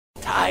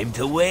Time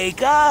to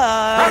wake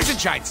up. Rise and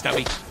shine,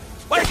 Stubby.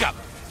 Wake up.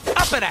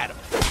 Up and at 'em.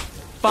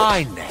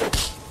 Fine then.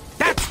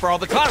 That's for all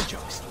the clown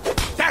jokes.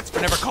 That's for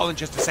never calling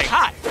just to say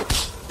hi.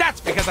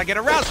 That's because I get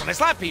aroused when I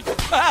slap people.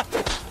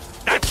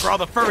 That's for all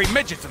the furry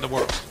midgets in the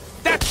world.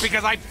 That's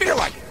because I feel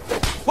like it.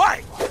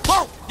 Why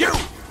won't you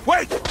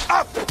wake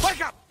up?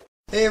 Wake up!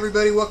 Hey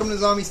everybody, welcome to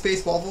Zombie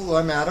Space Waffles.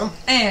 I'm Adam.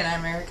 And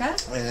I'm Erica.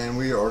 And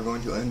we are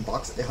going to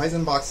unbox a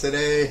Heisen box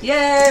today.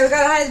 Yay, we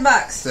got a Heisen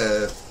box.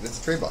 It's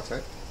a trade box,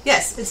 right?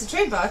 Yes, it's a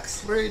trade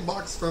box. Trade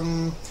box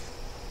from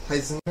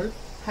Heisen Nerd.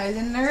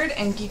 Heisen Nerd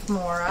and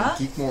Geekmora.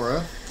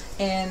 Geekmora.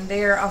 And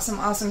they are awesome,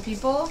 awesome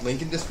people.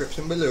 Link in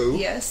description below.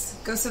 Yes,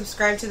 go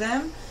subscribe to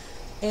them.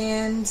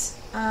 And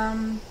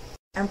I'm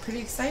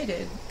pretty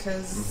excited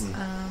because,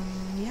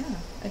 yeah,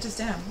 I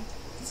just am.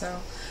 So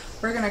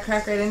we're going to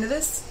crack right into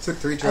this. It took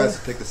 3 tries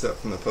to pick this up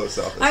from the post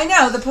office. I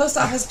know, the post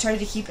office tried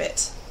to keep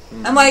it.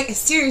 I'm like,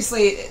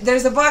 seriously,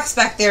 there's a box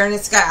back there and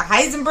it's got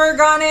Heisenberg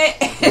on it.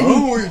 I don't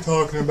know what you're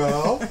talking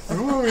about. There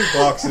are any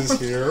boxes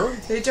here.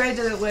 They tried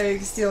to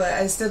steal it.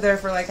 I stood there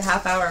for like a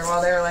half hour while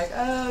they were like,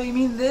 oh, you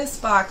mean this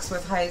box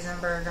with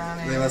Heisenberg on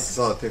it? They must have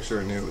saw the picture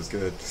and knew it was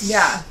good.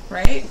 Yeah,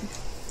 right?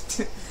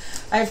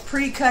 I've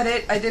pre-cut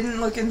it. I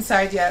didn't look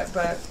inside yet,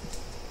 but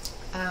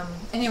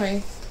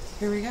anyway,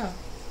 here we go.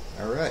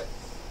 Alright.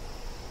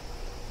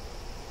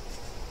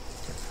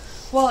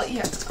 Well,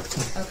 yeah.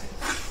 Okay.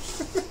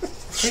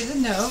 Here's a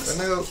note. A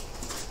note.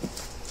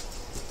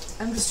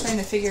 I'm just trying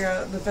to figure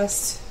out the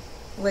best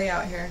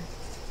layout here.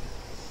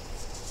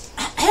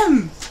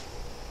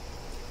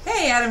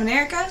 Hey, Adam and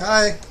Erica.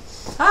 Hi.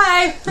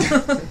 Hi.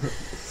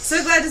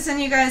 So glad to send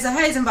you guys a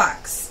Heisen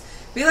box.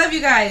 We love you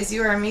guys.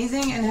 You are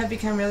amazing and have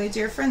become really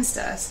dear friends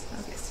to us.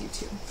 I guess you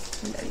too.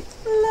 We love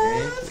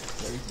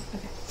you.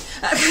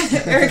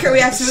 Okay. Erica, we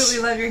absolutely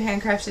love your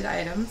handcrafted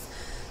items.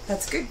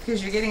 That's good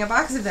because you're getting a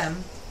box of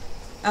them.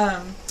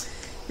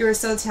 You are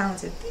so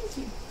talented. Thank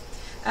you.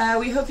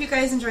 We hope you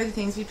guys enjoy the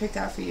things we picked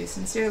out for you.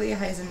 Sincerely,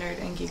 Heisen Nerd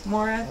and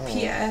Geekmora.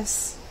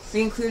 P.S.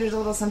 We included a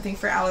little something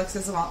for Alex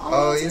as well.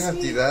 Oh, you don't have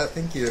to do that.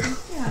 Thank you.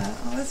 Yeah,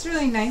 well, that's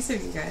really nice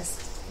of you guys.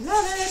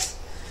 Love it.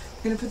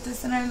 We're going to put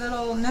this in our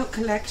little note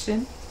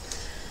collection.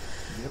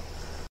 Yep.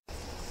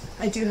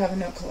 I do have a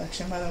note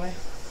collection, by the way.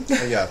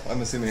 Oh, yeah,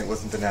 I'm assuming it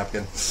wasn't the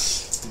napkin.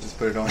 You just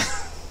put it on.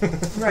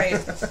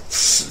 Right.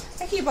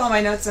 I keep all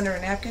my notes under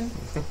a napkin.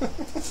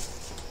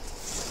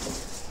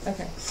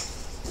 Okay.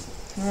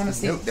 I want to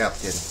see. Note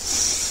napkin.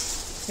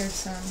 Here's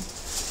some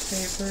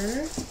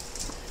paper.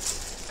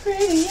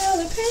 Pretty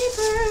yellow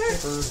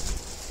paper.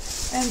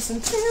 And some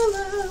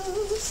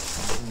pillows.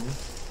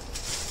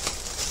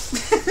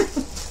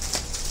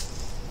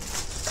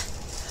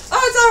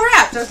 Oh, it's all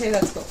wrapped. Okay,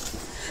 that's cool.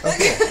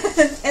 Okay.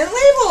 And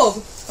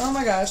labeled. Oh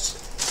my gosh.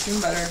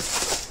 Even better.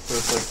 So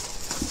it's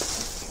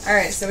like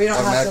Alright, so we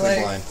don't have to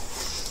like... blind.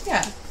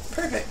 Yeah,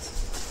 perfect.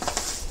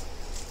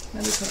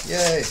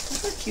 Yay.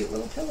 Those are cute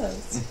little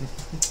pillows.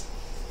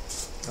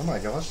 Oh my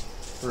gosh.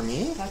 For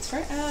me? That's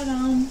for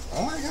Adam.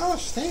 Oh my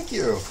gosh, thank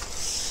you. Let's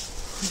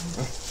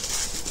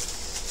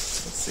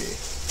see.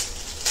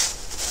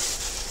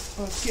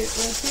 Let's get.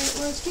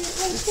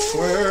 I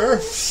swear.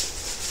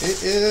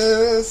 It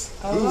is.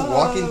 Ooh,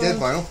 Walking Dead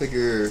vinyl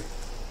figure.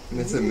 And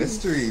it's a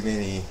mystery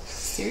mini.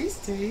 Series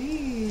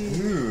 3.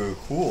 Ooh,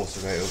 cool.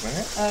 Should I open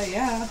it?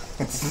 Yeah.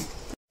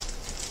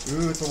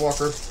 Ooh, it's a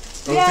walker. Oh,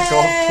 it's a Yay!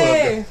 golf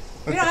club.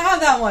 We don't have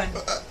that one.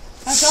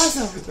 That's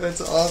awesome. That's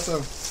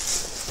awesome.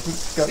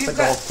 Got the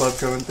golf club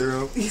coming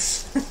through.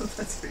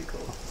 That's pretty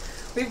cool.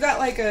 We've got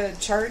like a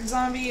charred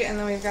zombie, and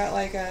then we've got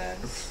like a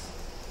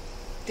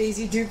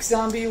Daisy Duke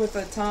zombie with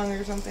a tongue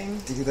or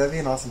something. Dude, that'd be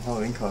an awesome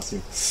Halloween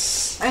costume.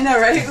 I know,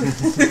 right?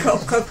 The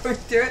golf club going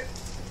through it.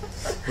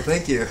 Well,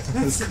 thank you.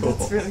 That's cool.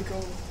 That's really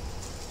cool.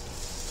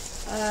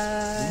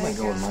 You might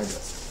go on my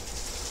dress.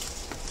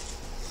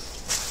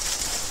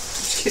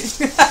 Just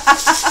kidding.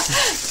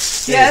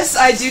 Yes,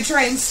 I do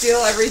try and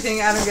steal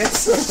everything Adam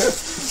gets.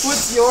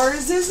 What's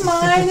yours is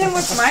mine, and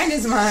what's mine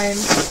is mine. I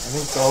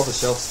think all the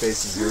shelf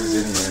space is yours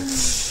anyway.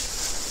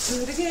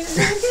 Do it again.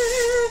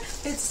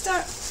 It's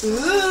start.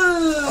 Ooh.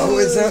 Oh,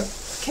 is that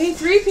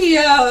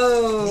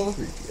K3PO?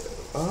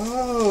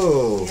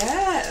 Oh.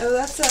 Yeah. Oh,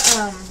 that's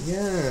a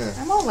Yeah.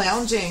 I'm all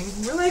lounging.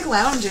 We're like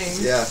lounging.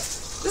 Yeah.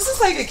 This is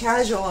like a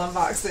casual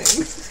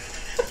unboxing.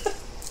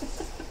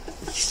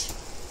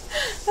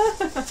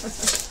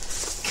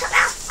 Cut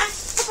out!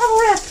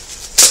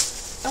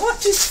 I want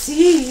to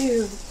see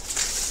you.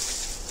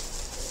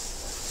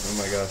 Oh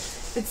my gosh.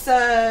 It's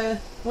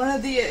one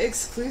of the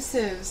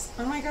exclusives.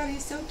 Oh my god,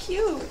 he's so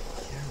cute.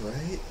 Yeah,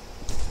 right?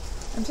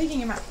 I'm taking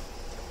him out.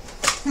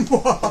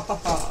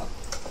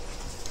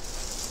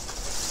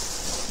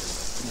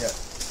 Yeah.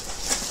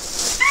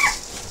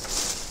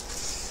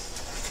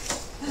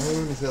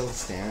 Oh, his little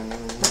stand.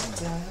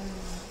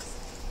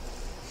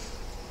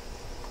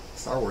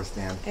 Star Wars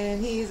stand.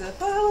 And he's a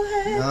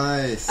bobblehead.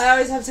 Nice. I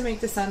always have to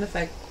make the sound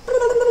effect.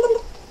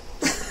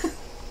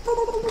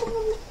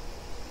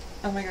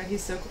 Oh my god,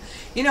 he's so cool.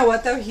 You know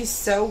what though? He's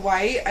so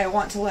white, I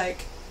want to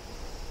like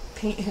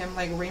paint him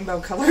like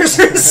rainbow colors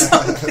or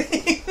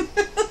something.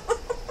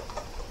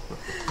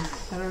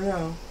 don't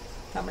know.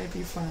 That might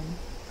be fun.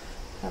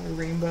 Have a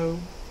rainbow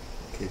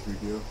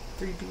K3PO.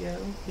 3PO.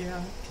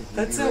 Yeah. K3PO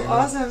That's so rainbow.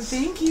 awesome.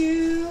 Thank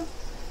you.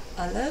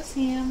 I love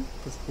him.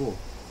 That's cool.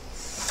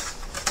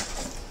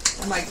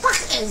 I'm like,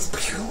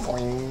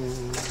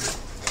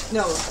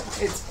 no,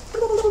 it's.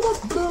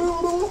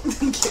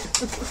 Thank you.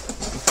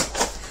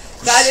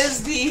 That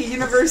is the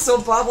universal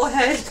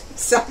bobblehead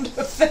sound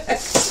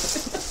effect.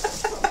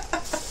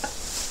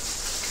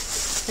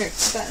 Here,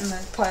 put that in the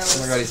pile. Oh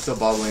my god, he's still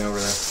bobbling over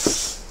there.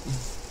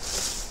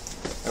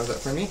 That was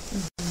that for me?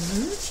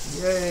 Mm-hmm.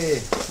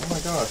 Yay! Oh my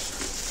gosh.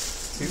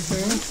 2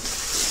 things?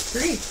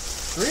 3.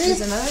 3?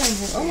 There's another one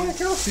here. Oh my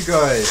gosh, you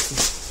guys.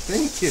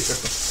 Thank you.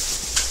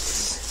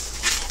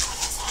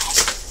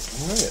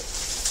 Alright.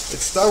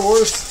 It's Star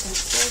Wars. It's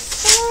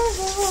Star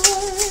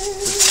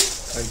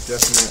Wars. I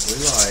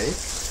definitely like.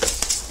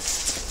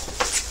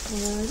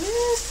 What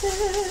is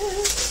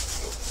it?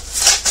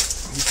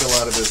 He fell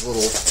out of his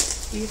little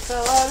You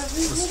fell out of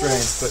his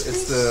restraints, but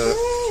it's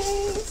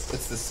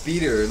the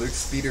speeder, Luke's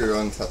speeder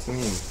on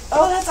Tatooine.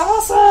 Oh, that's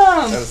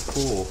awesome! That was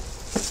cool.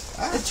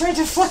 It tried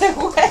to fly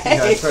away.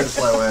 Yeah, I tried to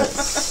fly away.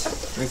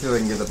 Let me see if I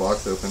can get the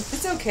box open.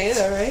 It's okay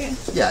though, right?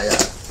 Yeah.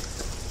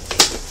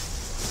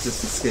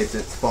 Just escaped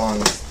it.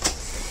 Spawned.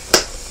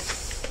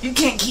 You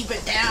can't keep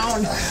it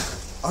down.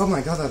 Oh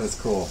my god, that is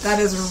cool. That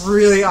is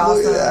really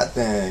awesome. Look at that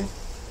thing.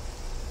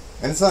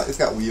 And it's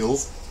got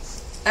wheels.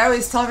 I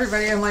always tell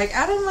everybody, I'm like,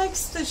 Adam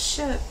likes the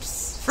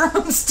ships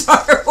from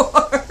Star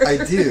Wars. I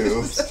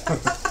do.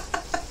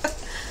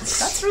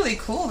 That's really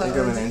cool I though. think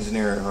I'm an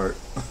engineer at heart.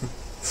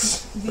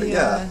 But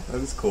yeah, that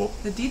was cool.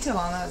 The detail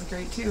on that is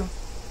great too.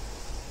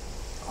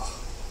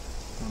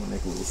 I'm gonna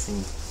make a little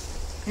scene.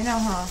 I know,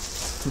 huh?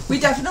 We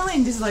definitely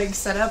need to like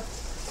set up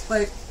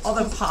like all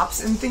the pops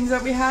and things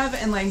that we have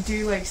and like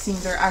do like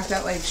scenes or act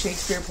out like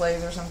Shakespeare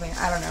plays or something.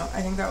 I don't know.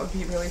 I think that would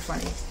be really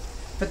funny.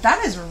 But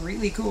that is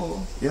really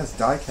cool. Yes,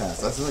 die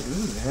cast. That's like, this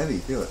is heavy.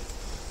 Feel it.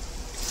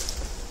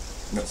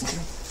 No.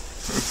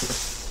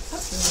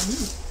 That's really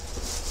neat.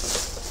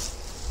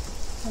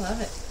 I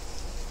love it.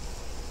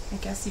 I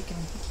guess you can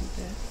keep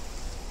it.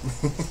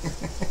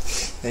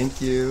 Thank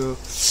you.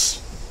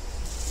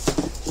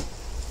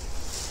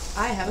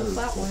 I have a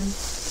flat one.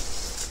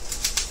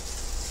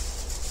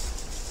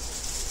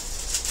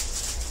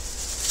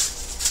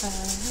 I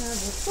have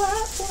a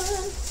flat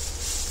one.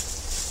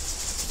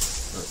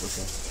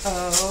 Okay.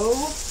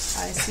 Oh,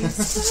 I see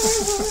Star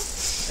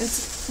Wars.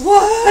 It's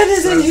what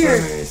is in here?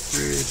 Yay!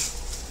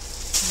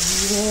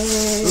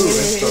 Ooh,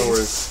 and Star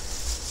Wars.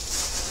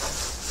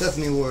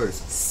 Stephanie Wars.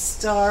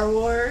 Star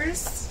Wars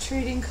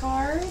trading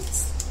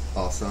cards.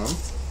 Awesome.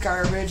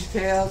 Garbage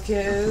Pail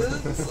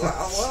Kids. I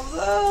love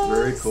those.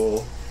 Very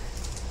cool.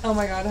 Oh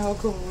my god, how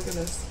cool. Look at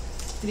this.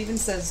 It even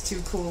says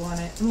too cool on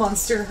it.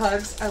 Monster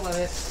Hugs. I love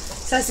it.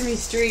 Sesame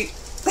Street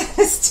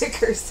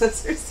stickers.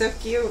 Those are so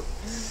cute.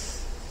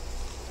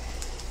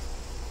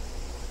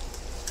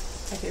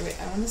 Okay, wait.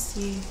 I want to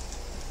see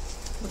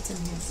what's in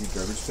here. See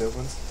garbage pail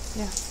ones?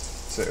 Yeah.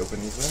 Should I open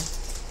these then?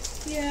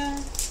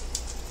 Yeah.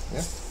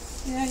 Yeah?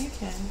 Yeah, you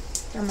can.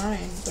 They're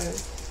mine, but...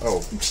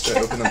 Oh, should I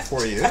open them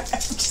for you? I'm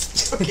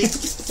just joking.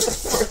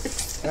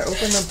 I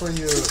opened them for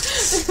you.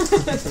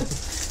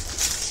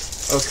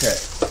 Okay.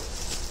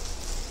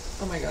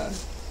 Oh my god.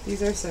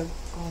 These are so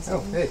awesome.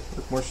 Oh, hey,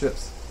 look, more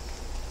ships.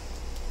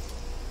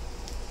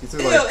 These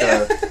are Ew, like,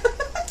 ew.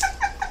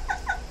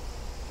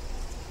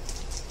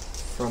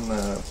 from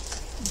the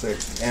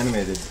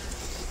animated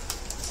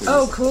series.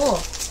 Oh,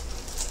 cool.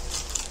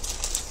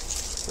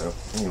 So,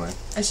 anyway.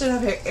 I should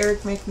have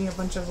Eric make me a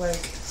bunch of,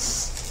 like,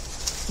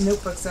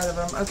 notebooks out of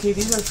them. Okay,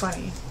 these are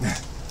funny.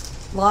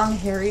 Long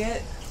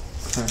Harriet.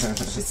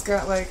 She's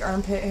got, like,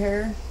 armpit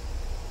hair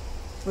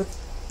with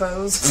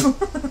bows.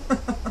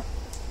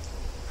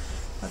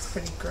 That's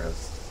pretty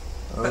gross.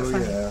 But Oh,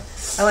 funny. yeah.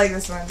 I like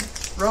this one.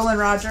 Roland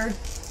Roger.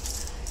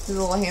 He's a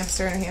little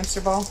hamster in a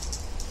hamster ball.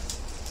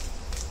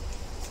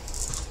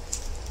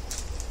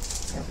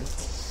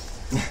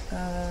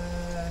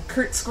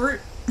 Kurt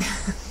Squirt.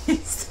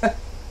 He's the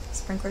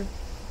sprinkler.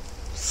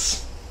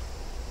 It's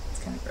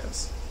kind of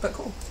gross, but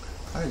cool.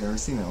 I've never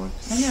seen that one.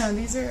 I know,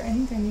 these are, I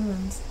think they're new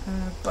ones.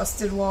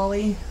 Busted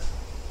Wally.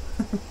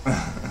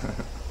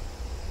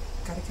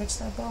 Gotta catch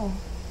that ball.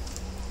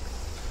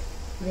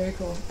 Very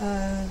cool.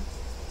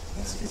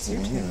 It's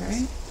your turn,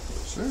 right?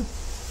 Sure.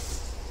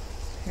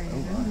 Here you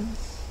Oh, go. my.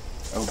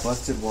 Oh,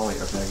 Busted Wally.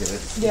 Okay, I get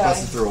it. He Yeah,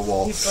 busted through a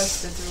wall. He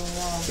busted through a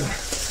wall.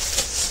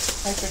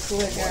 Like the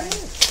Kool-Aid guy.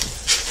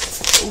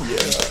 Oh, yeah.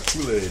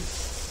 Kool-Aid.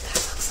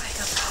 That looks like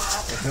a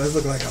pop. It does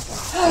look like a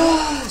pop.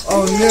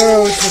 Oh,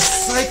 no. It's a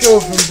Psycho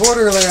from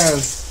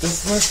Borderlands.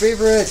 That's my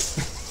favorite.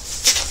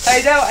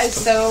 I know, I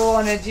so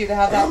wanted you to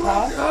have that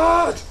pop.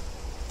 God.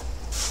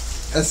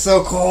 That's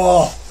so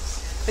cool.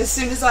 As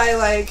soon as I,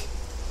 like,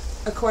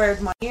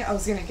 acquired money, I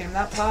was going to get him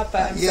that pop,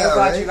 but I'm Yeah, so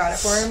glad right? you got it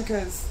for him,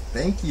 because,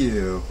 Thank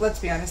you. let's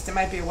be honest, it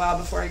might be a while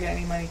before I get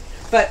any money.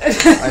 But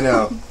I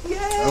know. Yay!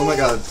 Oh my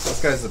god, this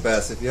guy's the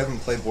best. If you haven't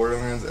played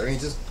Borderlands, I mean,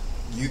 just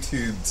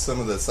YouTubed some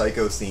of the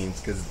Psycho scenes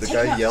because the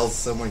guy yells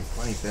so many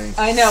funny things.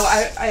 I know.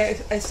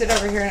 I sit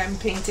over here and I'm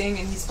painting,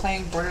 and he's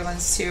playing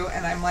Borderlands 2,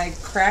 and I'm like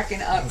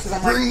cracking up because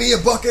I'm Bring me a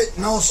bucket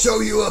and I'll show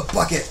you a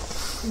bucket.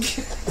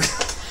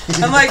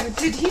 I'm like,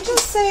 did he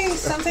just say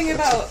something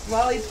about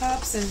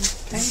lollipops and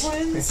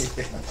penguins?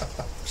 Yeah.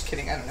 Just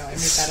kidding. I don't know. I made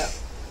that up.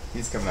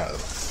 He's coming out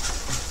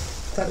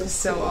of That is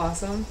so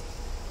awesome.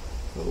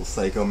 little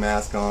Psycho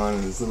mask on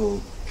and his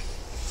little.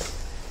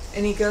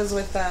 And he goes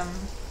with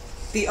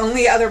the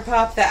only other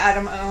pop that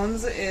Adam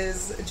owns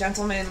is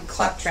Gentleman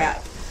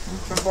Claptrap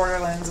from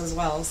Borderlands as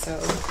well. So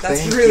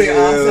that's really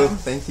awesome.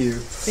 Thank you.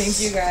 Thank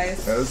you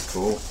guys. That was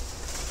cool.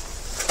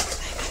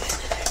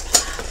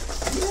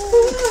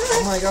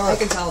 Oh my god. I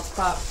can tell it's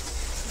pop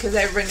because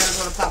everybody knows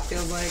what a pop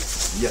feels like.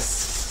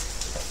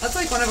 Yes. That's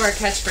like one of our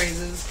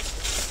catchphrases.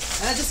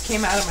 That just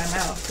came out of my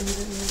mouth.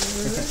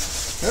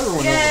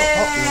 Everyone knows what a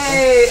pop feels like.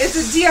 Yay! It's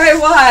a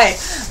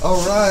DIY.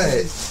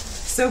 Alright.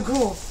 So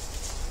cool.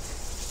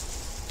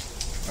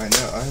 I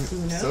know.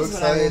 I'm knows so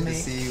what I will excited to make.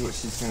 see what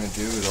she's going to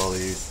do with all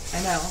these.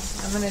 I know.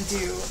 I'm gonna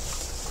do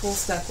cool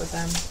stuff with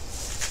them.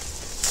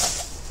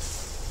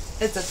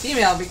 It's a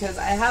female because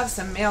I have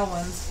some male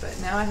ones, but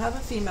now I have a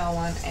female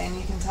one, and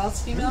you can tell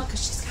it's female because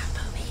she's got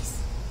boobies.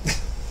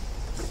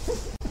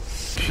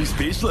 She's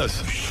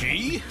speechless.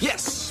 She?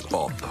 Yes,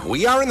 Bob.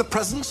 We are in the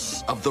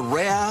presence of the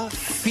rare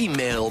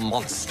female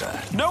monster.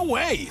 No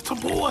way. It's a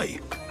boy.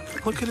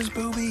 Look at his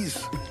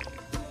boobies.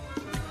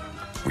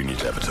 We need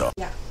to have a talk.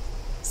 Yeah.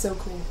 So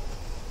cool.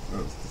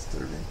 That was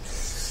disturbing.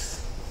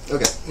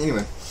 Okay,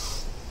 anyway.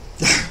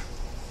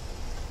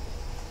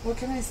 What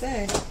can I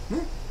say?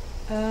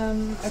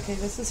 Okay,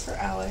 this is for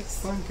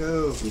Alex.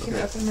 Funko. You can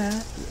open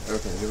that.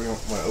 Okay, do we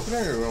want to open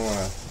it or do we want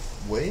to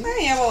wait?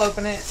 Yeah, we'll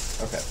open it.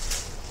 Okay.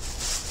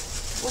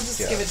 We'll just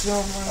Yeah. give it to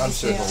him when I'm we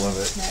sure see he'll him love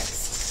it.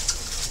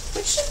 next.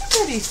 Which should be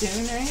pretty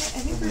soon, right?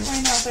 I think we're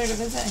going out there to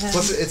visit him.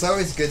 Plus, it's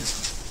always good.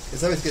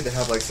 It's always good to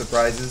have like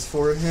surprises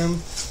for him,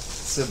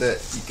 so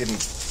that you can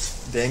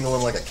dangle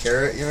him like a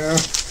carrot, you know.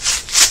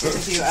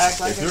 If you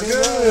act like If a you're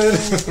good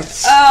good. boy.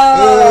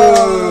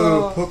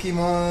 Oh!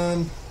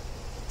 Pokemon.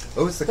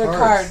 Oh, it's the The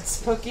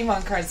cards. cards.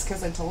 Pokemon cards,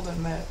 because I told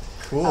him that.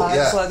 Cool. I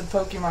Yeah. love the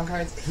Pokemon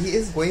cards. He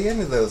is way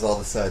into those all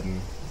of a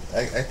sudden.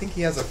 I think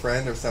he has a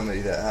friend or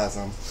somebody that has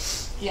them.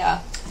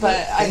 Yeah, but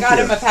I Thank got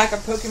you. him a pack of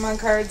Pokemon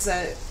cards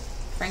at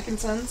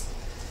Frankenson's,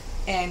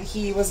 and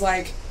he was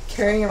like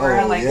carrying them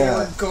around like they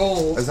were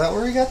gold. Is that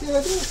where he got the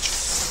idea?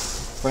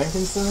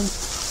 Frankenstein?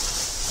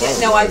 Yeah,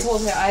 no, I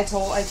told him. I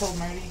told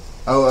Marty.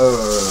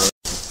 Oh.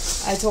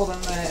 I told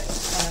him that.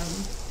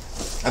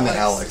 I meant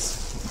Alex.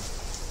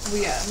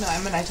 Well, yeah, no, I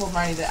mean I told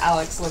Marty that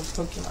Alex loved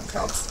Pokemon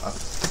cards. Oh.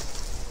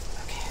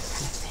 Okay, I've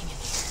got a thing in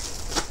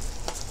here.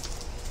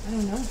 I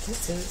don't know what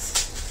this is.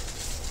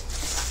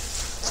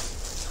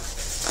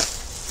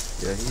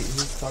 Yeah,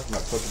 he's talking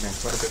about Pokemon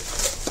quite a bit.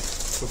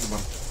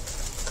 Pokemon.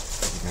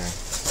 Okay.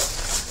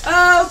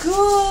 Oh,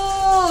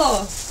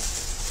 cool!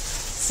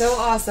 So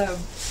awesome.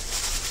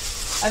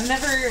 I've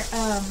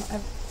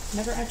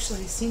never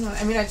actually seen one.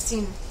 I mean, I've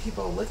seen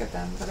people look at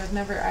them, but I've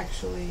never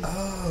actually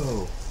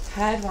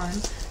had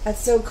one.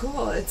 That's so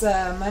cool. It's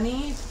a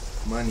money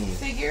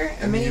figure,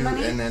 a mini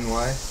money.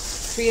 M-U-N-N-Y?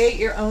 Create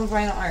your own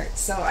vinyl art.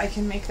 So I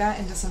can make that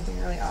into something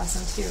really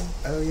awesome, too.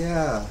 Oh,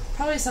 yeah.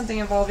 Probably something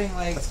involving,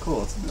 like, That's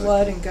cool. It's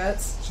blood and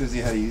guts. Shows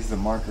you how to use the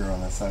marker on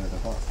the side of the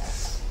box.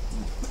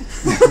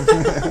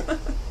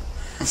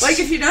 Like,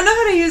 if you don't know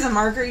how to use a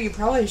marker, you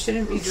probably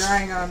shouldn't be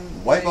drawing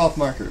on Wipe off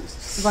markers.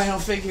 vinyl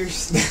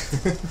figures.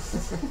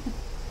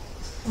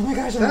 Oh my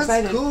gosh, I'm That's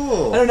excited.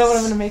 cool. I don't know what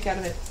I'm going to make out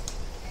of it.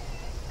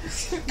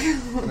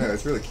 No,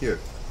 it's really cute.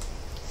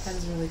 That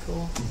is really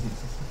cool.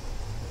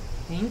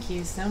 Thank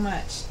you so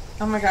much.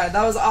 Oh my god,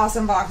 that was an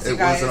awesome box, you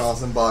guys. It was an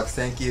awesome box.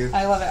 Thank you.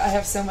 I love it. I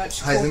have so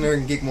much cool... Heisen Nerd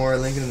and Geekmora.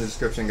 Link in the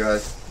description,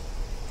 guys.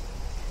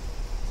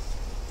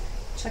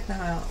 Check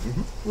them out.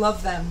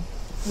 Love them.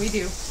 We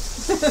do.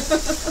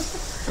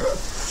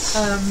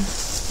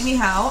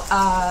 Anyhow,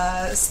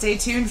 stay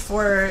tuned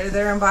for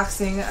their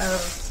unboxing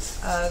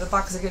of the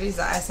box of goodies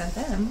that I sent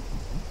them.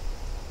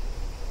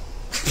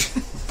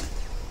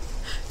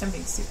 I'm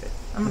being stupid.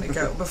 I'm gonna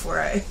go before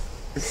I...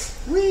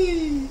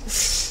 Whee!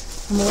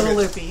 I'm a little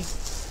loopy.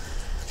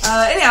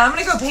 Anyhow, I'm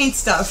gonna go paint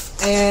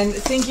stuff. And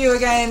thank you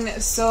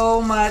again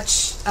so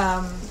much.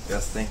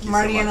 Yes, thank you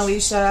Marty so much. and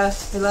Alicia,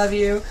 I love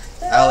you.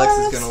 Alex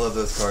is gonna love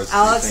those cards.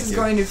 Alex Thank is you.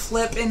 going to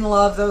flip and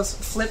love those.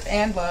 Flip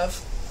and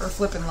love. Or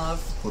flip and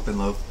love. Flip and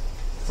love.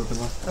 Flip and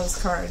love. Those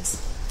cards.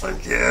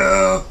 Thank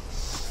you.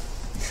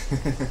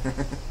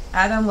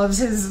 Adam loves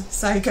his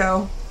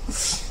Psycho.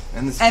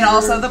 And And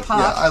also the pop.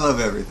 Yeah, I love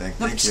everything.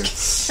 Thank you.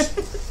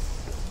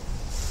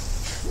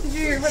 Did you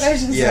hear what I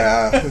just said?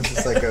 Yeah, the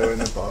Psycho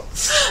and the pop.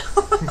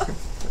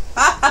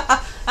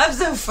 I'm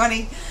so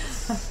funny.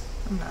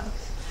 I'm not.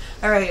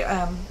 Alright,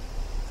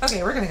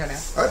 okay, we're gonna go now.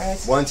 Alright,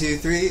 1, 2,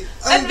 3.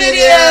 And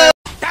video!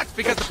 That's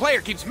because the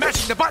player keeps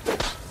mashing the button.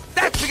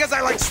 That's because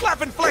I like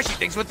slapping fleshy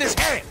things with this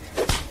hand.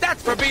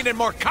 That's for being in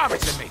more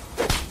comics than me.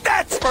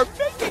 That's for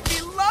making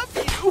me love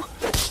you.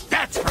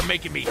 That's for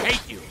making me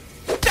hate you.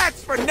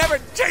 That's for never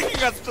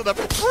taking us to the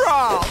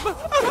prom!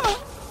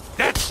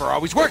 That's for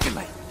always working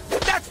late.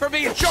 That's for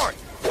being short.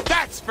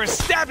 That's for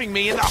stabbing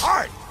me in the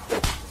heart.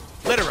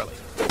 Literally.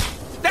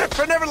 That's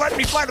for never letting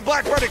me fly the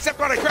Blackbird except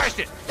when I crashed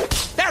it.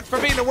 That's for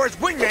being the worst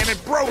wingman in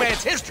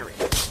bromance history.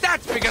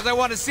 That's because I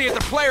want to see if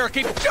the player will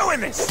keep doing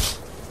this.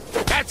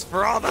 That's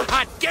for all the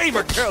hot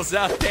gamer girls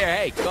out there.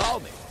 Hey, call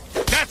me.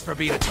 That's for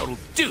being a total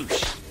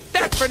douche.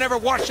 That's for never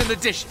washing the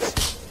dishes.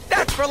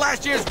 That's for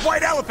last year's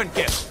white elephant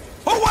gift.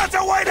 Who wants a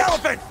white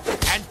elephant?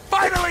 And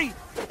finally,